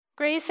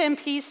Grace and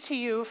peace to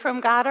you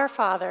from God our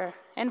Father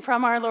and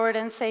from our Lord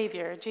and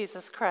Savior,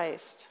 Jesus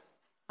Christ.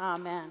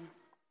 Amen.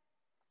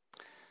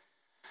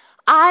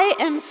 I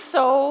am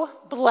so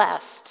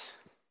blessed.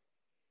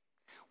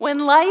 When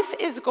life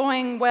is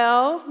going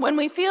well, when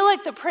we feel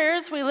like the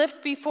prayers we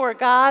lift before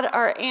God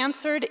are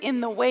answered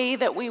in the way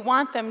that we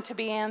want them to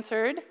be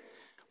answered,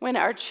 when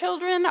our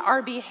children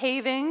are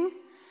behaving,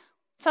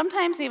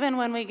 sometimes even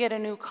when we get a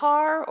new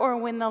car or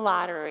win the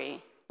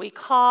lottery, we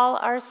call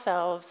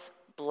ourselves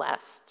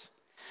blessed.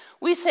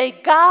 We say,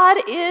 God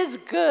is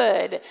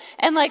good.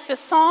 And like the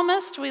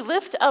psalmist, we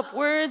lift up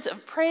words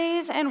of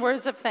praise and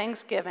words of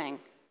thanksgiving.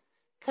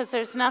 Because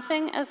there's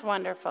nothing as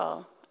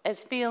wonderful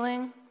as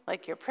feeling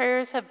like your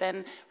prayers have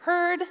been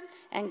heard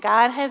and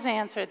God has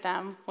answered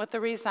them with a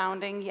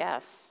resounding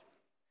yes.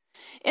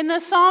 In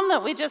the psalm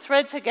that we just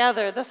read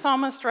together, the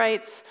psalmist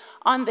writes,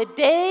 "On the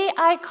day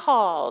I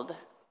called,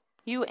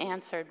 you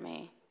answered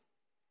me."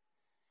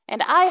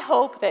 And I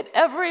hope that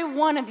every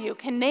one of you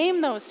can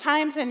name those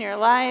times in your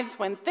lives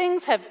when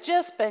things have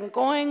just been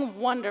going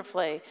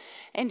wonderfully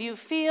and you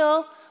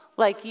feel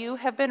like you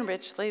have been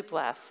richly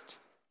blessed.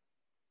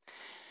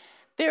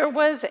 There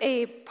was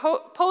a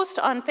post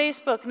on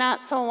Facebook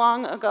not so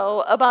long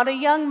ago about a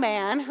young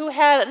man who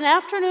had an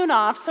afternoon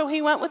off, so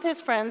he went with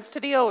his friends to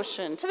the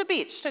ocean, to the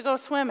beach, to go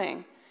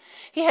swimming.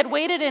 He had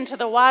waded into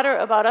the water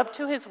about up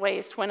to his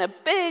waist when a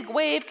big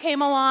wave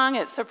came along.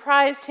 It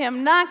surprised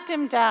him, knocked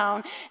him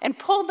down, and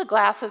pulled the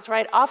glasses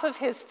right off of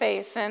his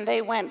face, and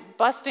they went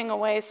busting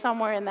away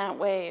somewhere in that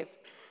wave.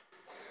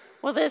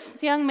 Well,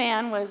 this young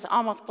man was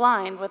almost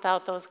blind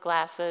without those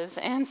glasses,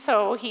 and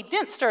so he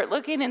didn't start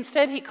looking.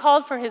 Instead, he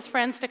called for his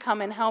friends to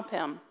come and help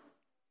him.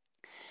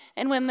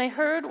 And when they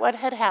heard what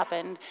had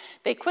happened,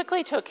 they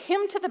quickly took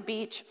him to the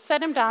beach,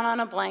 set him down on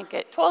a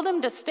blanket, told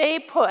him to stay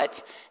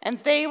put,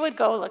 and they would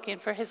go looking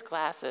for his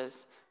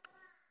glasses.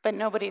 But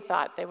nobody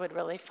thought they would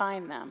really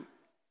find them.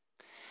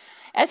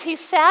 As he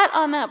sat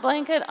on that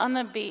blanket on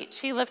the beach,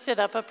 he lifted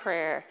up a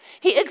prayer.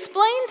 He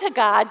explained to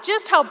God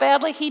just how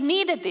badly he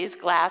needed these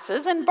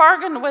glasses and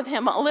bargained with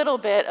him a little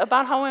bit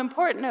about how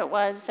important it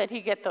was that he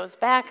get those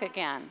back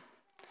again.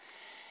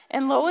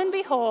 And lo and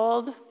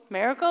behold,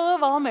 miracle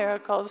of all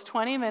miracles,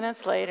 20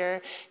 minutes later,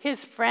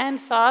 his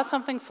friend saw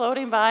something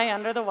floating by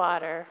under the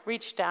water,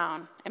 reached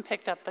down, and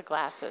picked up the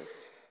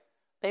glasses.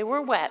 They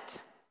were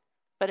wet,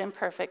 but in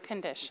perfect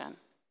condition.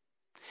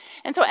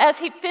 And so as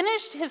he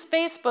finished his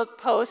Facebook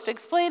post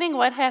explaining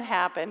what had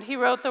happened, he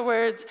wrote the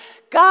words,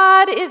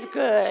 "God is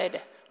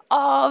good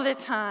all the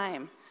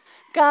time.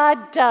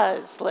 God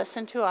does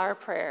listen to our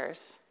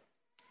prayers."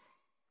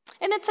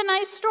 And it's a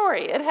nice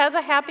story. It has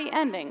a happy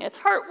ending. It's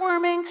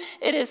heartwarming.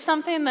 It is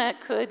something that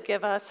could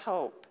give us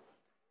hope.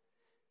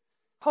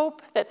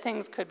 Hope that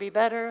things could be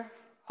better.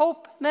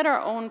 Hope that our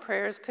own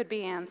prayers could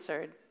be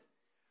answered.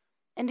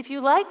 And if you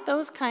like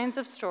those kinds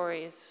of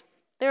stories,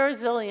 there are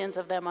zillions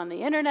of them on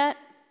the internet.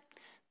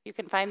 You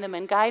can find them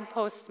in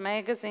Guideposts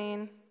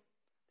magazine.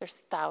 There's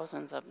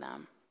thousands of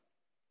them.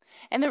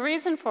 And the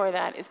reason for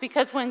that is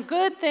because when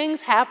good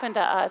things happen to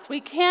us,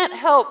 we can't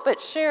help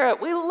but share it.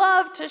 We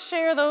love to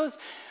share those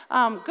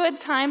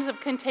good times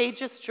of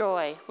contagious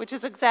joy, which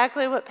is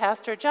exactly what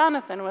Pastor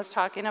Jonathan was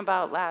talking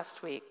about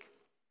last week.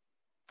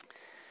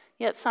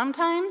 Yet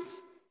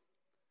sometimes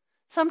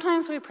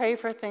we pray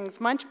for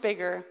things much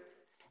bigger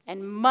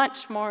and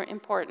much more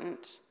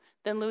important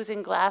than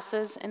losing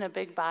glasses in a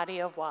big body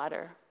of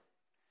water.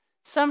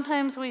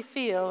 Sometimes we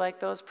feel like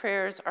those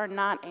prayers are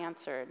not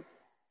answered.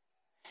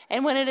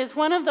 And when it is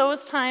one of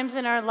those times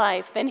in our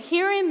life, then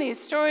hearing these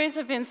stories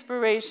of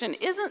inspiration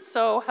isn't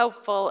so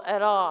helpful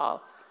at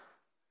all.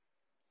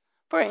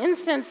 For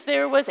instance,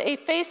 there was a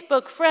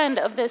Facebook friend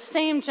of this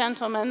same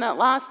gentleman that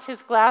lost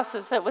his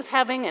glasses that was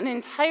having an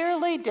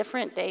entirely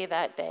different day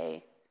that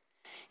day.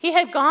 He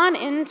had gone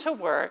into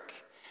work,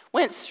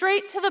 went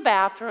straight to the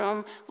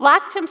bathroom,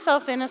 locked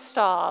himself in a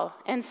stall,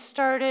 and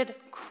started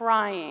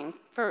crying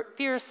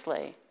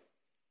fiercely.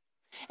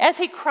 As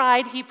he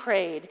cried, he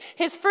prayed.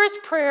 His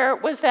first prayer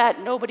was that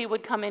nobody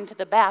would come into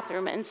the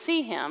bathroom and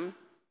see him.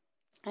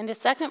 And his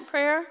second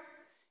prayer,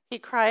 he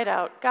cried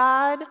out,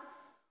 "God,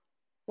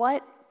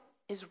 what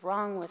is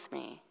wrong with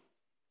me?"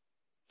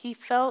 He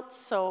felt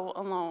so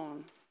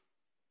alone.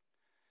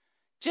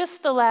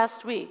 Just the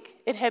last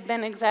week, it had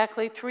been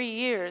exactly 3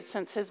 years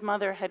since his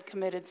mother had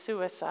committed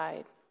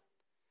suicide.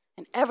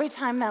 And every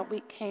time that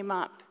week came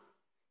up,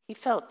 he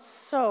felt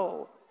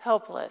so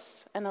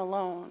helpless and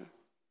alone.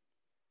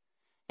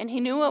 And he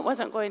knew it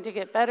wasn't going to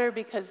get better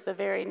because the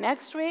very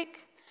next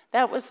week,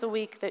 that was the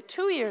week that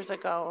 2 years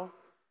ago,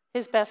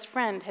 his best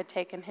friend had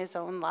taken his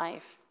own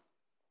life.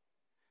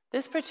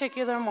 This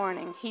particular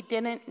morning, he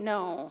didn't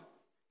know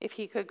if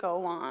he could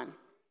go on.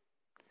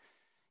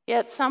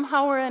 Yet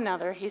somehow or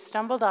another, he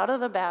stumbled out of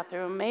the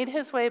bathroom, made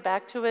his way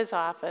back to his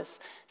office,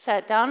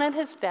 sat down at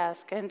his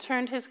desk, and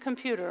turned his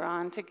computer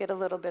on to get a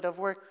little bit of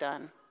work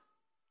done.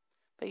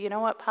 But you know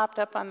what popped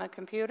up on the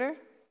computer?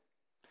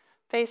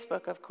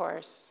 Facebook, of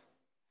course.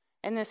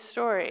 And this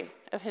story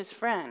of his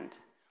friend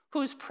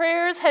whose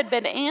prayers had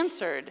been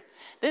answered,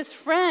 this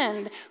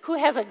friend who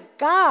has a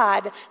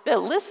God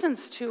that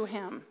listens to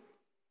him.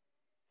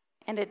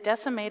 And it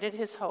decimated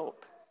his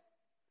hope.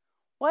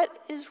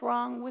 "What is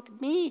wrong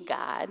with me,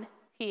 God?"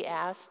 he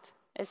asked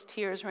as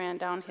tears ran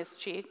down his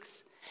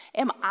cheeks.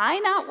 "Am I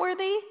not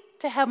worthy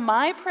to have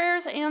my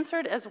prayers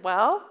answered as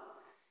well?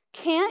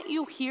 Can't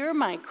you hear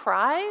my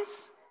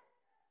cries?"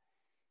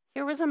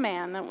 Here was a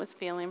man that was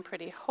feeling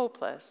pretty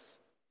hopeless.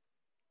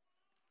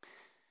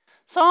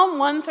 Psalm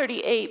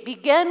 138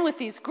 began with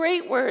these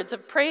great words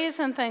of praise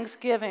and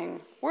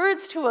thanksgiving,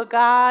 words to a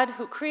God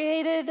who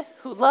created,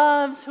 who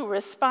loves, who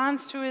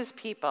responds to his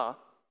people.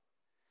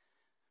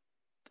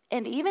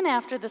 And even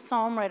after the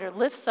psalm writer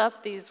lifts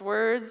up these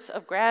words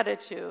of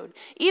gratitude,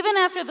 even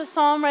after the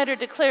psalm writer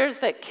declares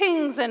that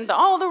kings and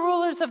all the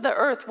rulers of the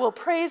earth will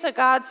praise a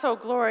God so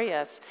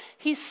glorious,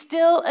 he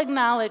still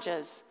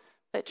acknowledges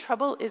that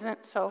trouble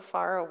isn't so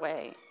far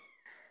away,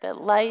 that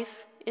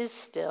life is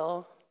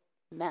still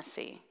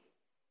messy.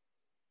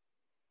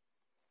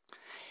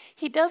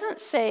 He doesn't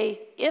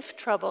say if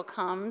trouble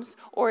comes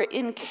or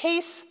in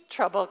case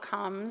trouble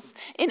comes.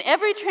 In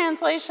every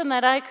translation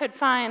that I could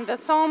find, the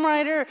psalm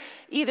writer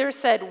either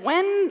said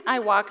when I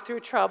walk through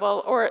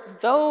trouble or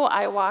though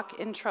I walk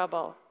in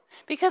trouble.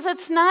 Because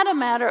it's not a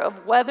matter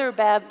of whether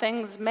bad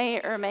things may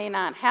or may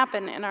not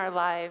happen in our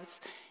lives.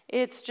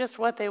 It's just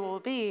what they will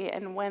be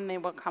and when they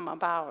will come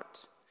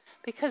about.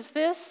 Because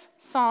this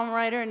psalm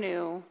writer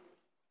knew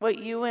what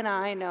you and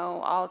I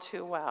know all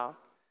too well,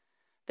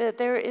 that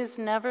there is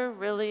never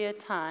really a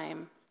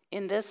time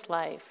in this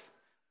life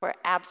where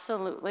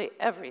absolutely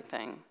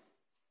everything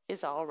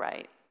is all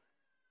right.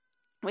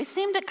 We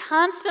seem to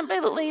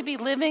constantly be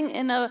living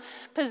in a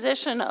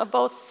position of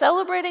both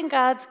celebrating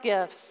God's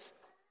gifts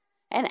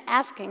and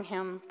asking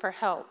him for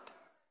help.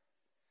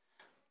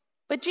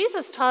 But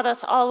Jesus taught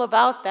us all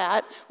about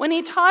that when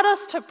he taught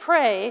us to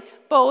pray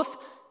both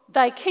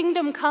 "Thy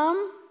kingdom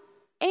come"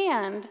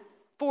 and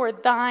 "For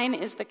thine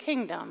is the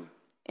kingdom"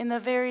 in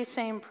the very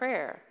same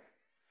prayer.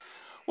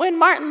 When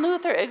Martin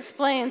Luther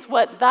explains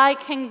what "thy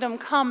kingdom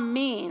come"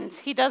 means,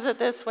 he does it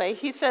this way.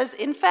 He says,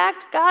 "In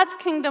fact, God's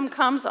kingdom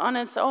comes on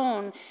its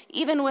own,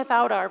 even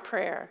without our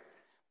prayer.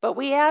 But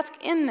we ask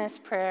in this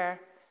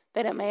prayer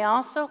that it may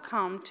also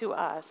come to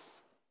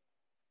us."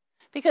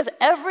 Because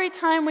every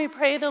time we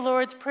pray the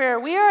Lord's Prayer,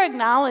 we are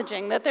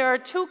acknowledging that there are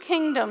two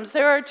kingdoms,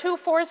 there are two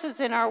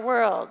forces in our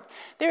world.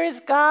 There is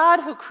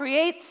God who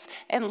creates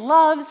and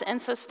loves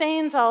and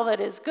sustains all that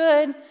is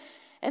good,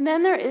 and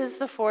then there is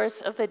the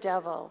force of the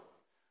devil,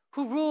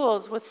 who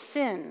rules with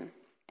sin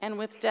and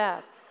with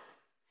death.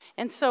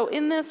 And so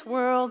in this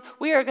world,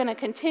 we are going to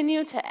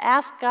continue to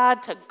ask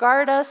God to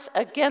guard us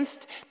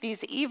against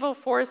these evil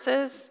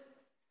forces,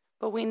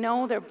 but we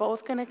know they're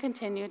both going to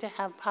continue to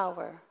have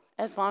power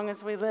as long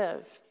as we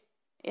live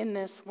in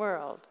this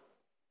world.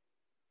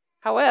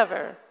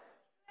 However,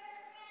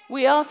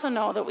 we also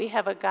know that we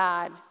have a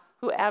God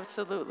who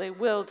absolutely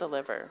will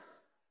deliver,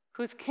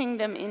 whose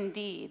kingdom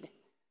indeed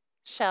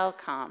shall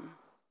come.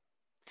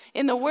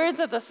 In the words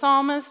of the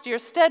psalmist, "Your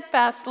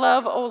steadfast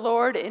love, O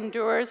Lord,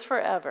 endures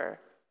forever."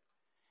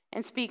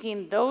 And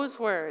speaking those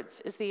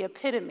words is the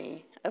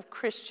epitome of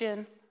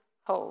Christian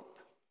hope.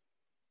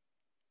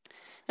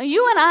 Now,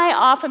 you and I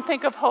often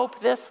think of hope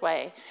this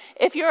way.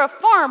 If you're a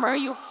farmer,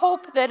 you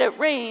hope that it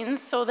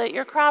rains so that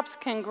your crops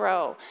can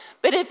grow.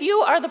 But if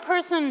you are the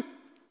person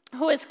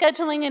who is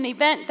scheduling an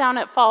event down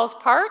at Falls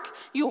Park,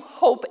 you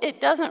hope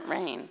it doesn't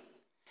rain.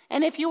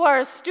 And if you are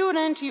a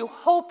student, you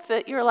hope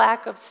that your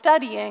lack of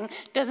studying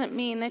doesn't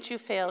mean that you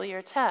fail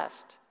your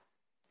test.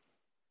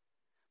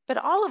 But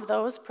all of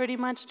those pretty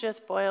much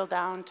just boil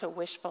down to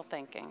wishful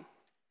thinking.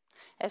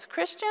 As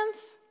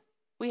Christians,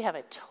 we have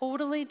a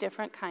totally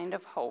different kind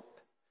of hope.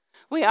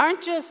 We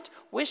aren't just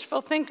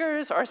wishful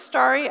thinkers or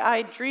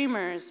starry-eyed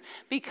dreamers,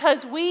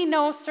 because we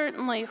know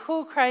certainly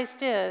who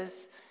Christ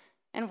is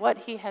and what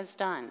he has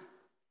done.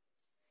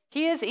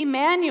 He is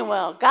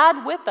Emmanuel,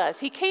 God with us.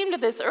 He came to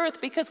this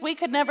earth because we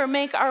could never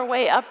make our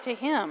way up to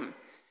him.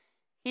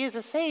 He is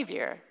a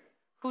Savior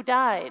who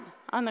died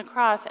on the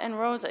cross and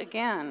rose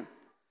again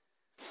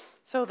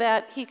so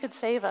that he could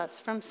save us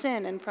from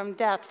sin and from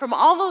death, from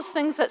all those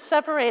things that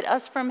separate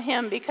us from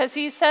him, because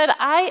he said,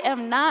 "I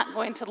am not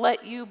going to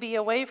let you be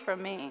away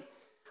from me.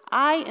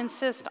 I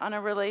insist on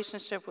a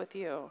relationship with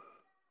you."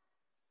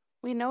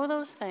 We know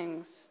those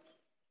things,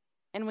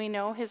 and we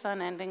know his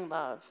unending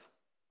love.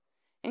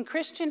 In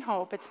Christian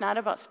hope, it's not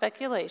about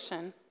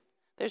speculation.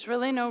 There's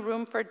really no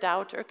room for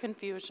doubt or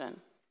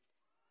confusion.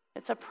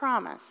 It's a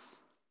promise,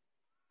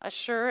 a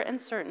sure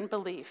and certain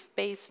belief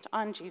based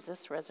on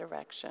Jesus'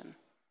 resurrection.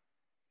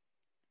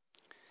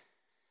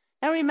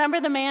 Now, remember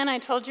the man I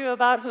told you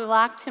about who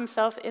locked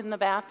himself in the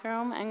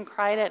bathroom and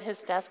cried at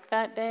his desk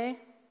that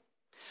day?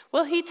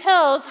 Well, he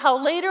tells how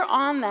later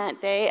on that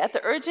day, at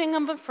the urging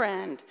of a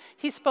friend,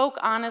 he spoke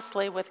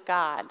honestly with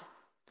God.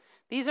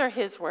 These are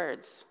his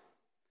words.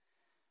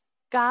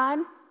 "God,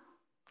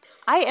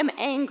 I am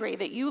angry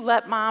that you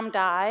let Mom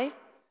die.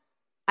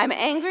 I'm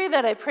angry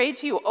that I prayed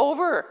to you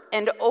over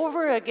and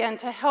over again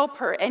to help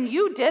her, and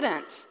you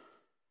didn't.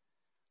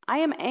 I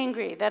am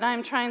angry that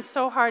I'm trying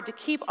so hard to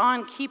keep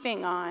on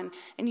keeping on,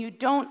 and you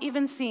don't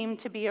even seem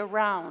to be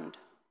around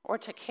or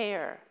to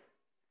care.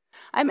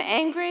 I'm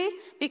angry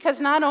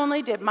because not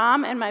only did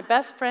Mom and my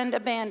best friend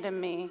abandon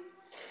me,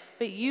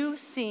 but you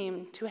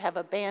seem to have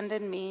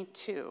abandoned me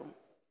too.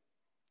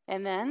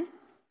 And then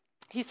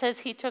he says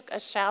he took a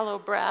shallow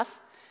breath,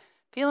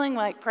 feeling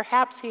like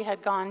perhaps he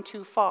had gone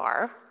too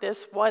far.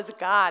 This was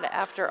God,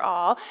 after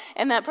all,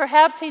 and that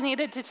perhaps he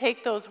needed to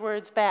take those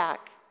words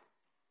back.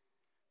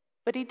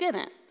 But he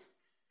didn't.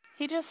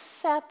 He just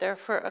sat there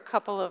for a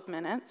couple of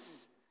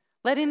minutes,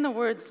 letting the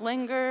words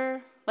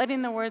linger,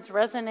 letting the words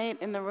resonate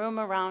in the room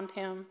around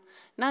him,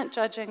 not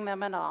judging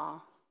them at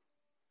all.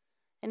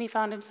 And he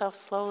found himself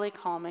slowly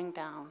calming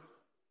down.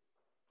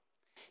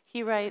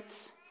 He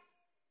writes,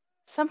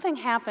 "Something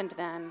happened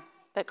then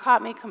that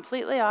caught me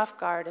completely off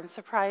guard and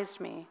surprised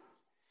me.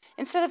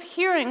 Instead of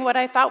hearing what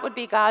I thought would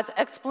be God's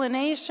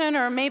explanation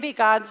or maybe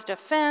God's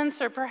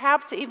defense or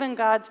perhaps even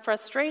God's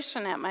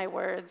frustration at my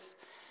words,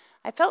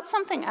 I felt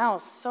something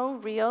else so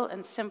real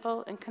and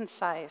simple and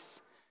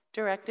concise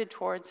directed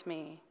towards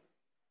me.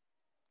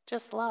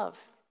 Just love.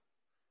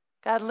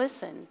 God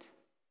listened.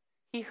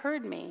 He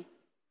heard me,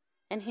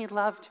 and he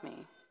loved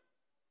me.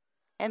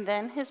 And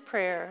then his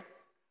prayer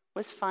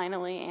was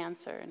finally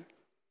answered.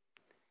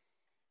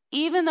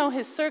 Even though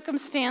his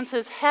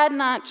circumstances had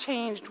not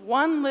changed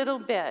one little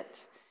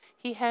bit,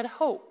 he had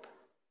hope.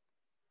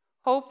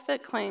 Hope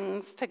that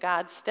clings to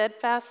God's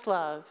steadfast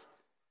love,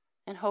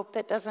 and hope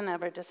that doesn't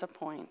ever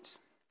disappoint."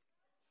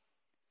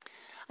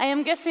 I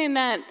am guessing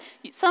that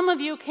some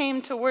of you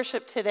came to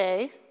worship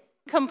today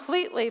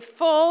completely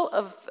full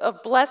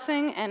of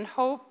blessing and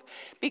hope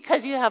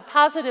because you have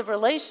positive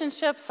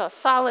relationships, a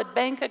solid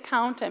bank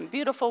account, and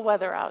beautiful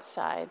weather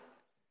outside.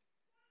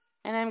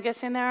 And I'm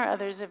guessing there are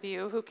others of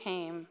you who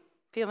came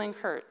feeling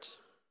hurt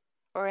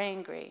or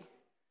angry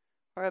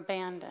or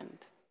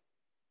abandoned.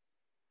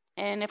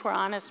 And if we're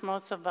honest,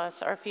 most of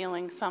us are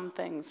feeling some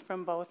things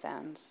from both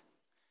ends.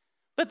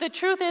 But the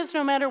truth is,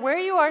 no matter where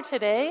you are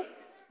today,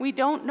 we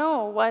don't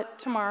know what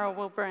tomorrow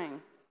will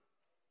bring.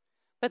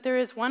 But there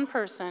is one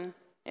person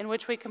in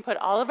which we can put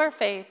all of our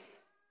faith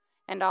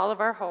and all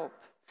of our hope.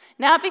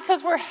 Not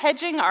because we're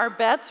hedging our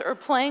bets or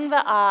playing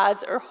the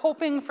odds or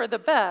hoping for the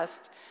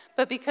best,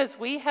 but because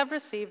we have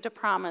received a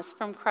promise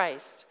from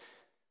Christ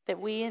that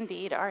we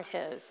indeed are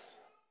his.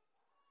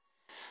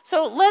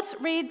 So let's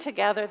read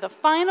together the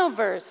final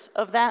verse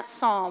of that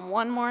psalm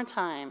one more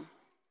time.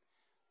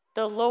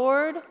 "The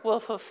Lord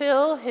will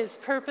fulfill his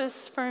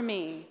purpose for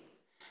me.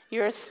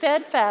 Your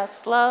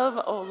steadfast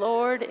love, O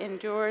Lord,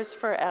 endures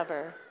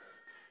forever.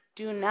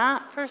 Do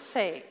not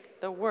forsake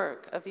the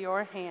work of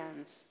your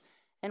hands."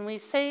 And we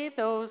say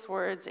those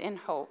words in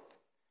hope,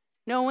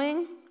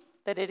 knowing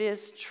that it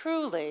is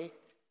truly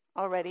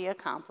already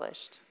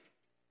accomplished.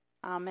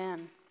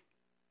 Amen.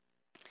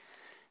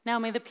 Now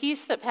may the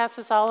peace that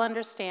passes all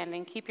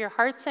understanding keep your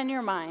hearts and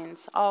your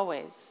minds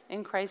always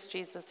in Christ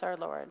Jesus our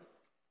Lord.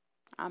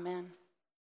 Amen.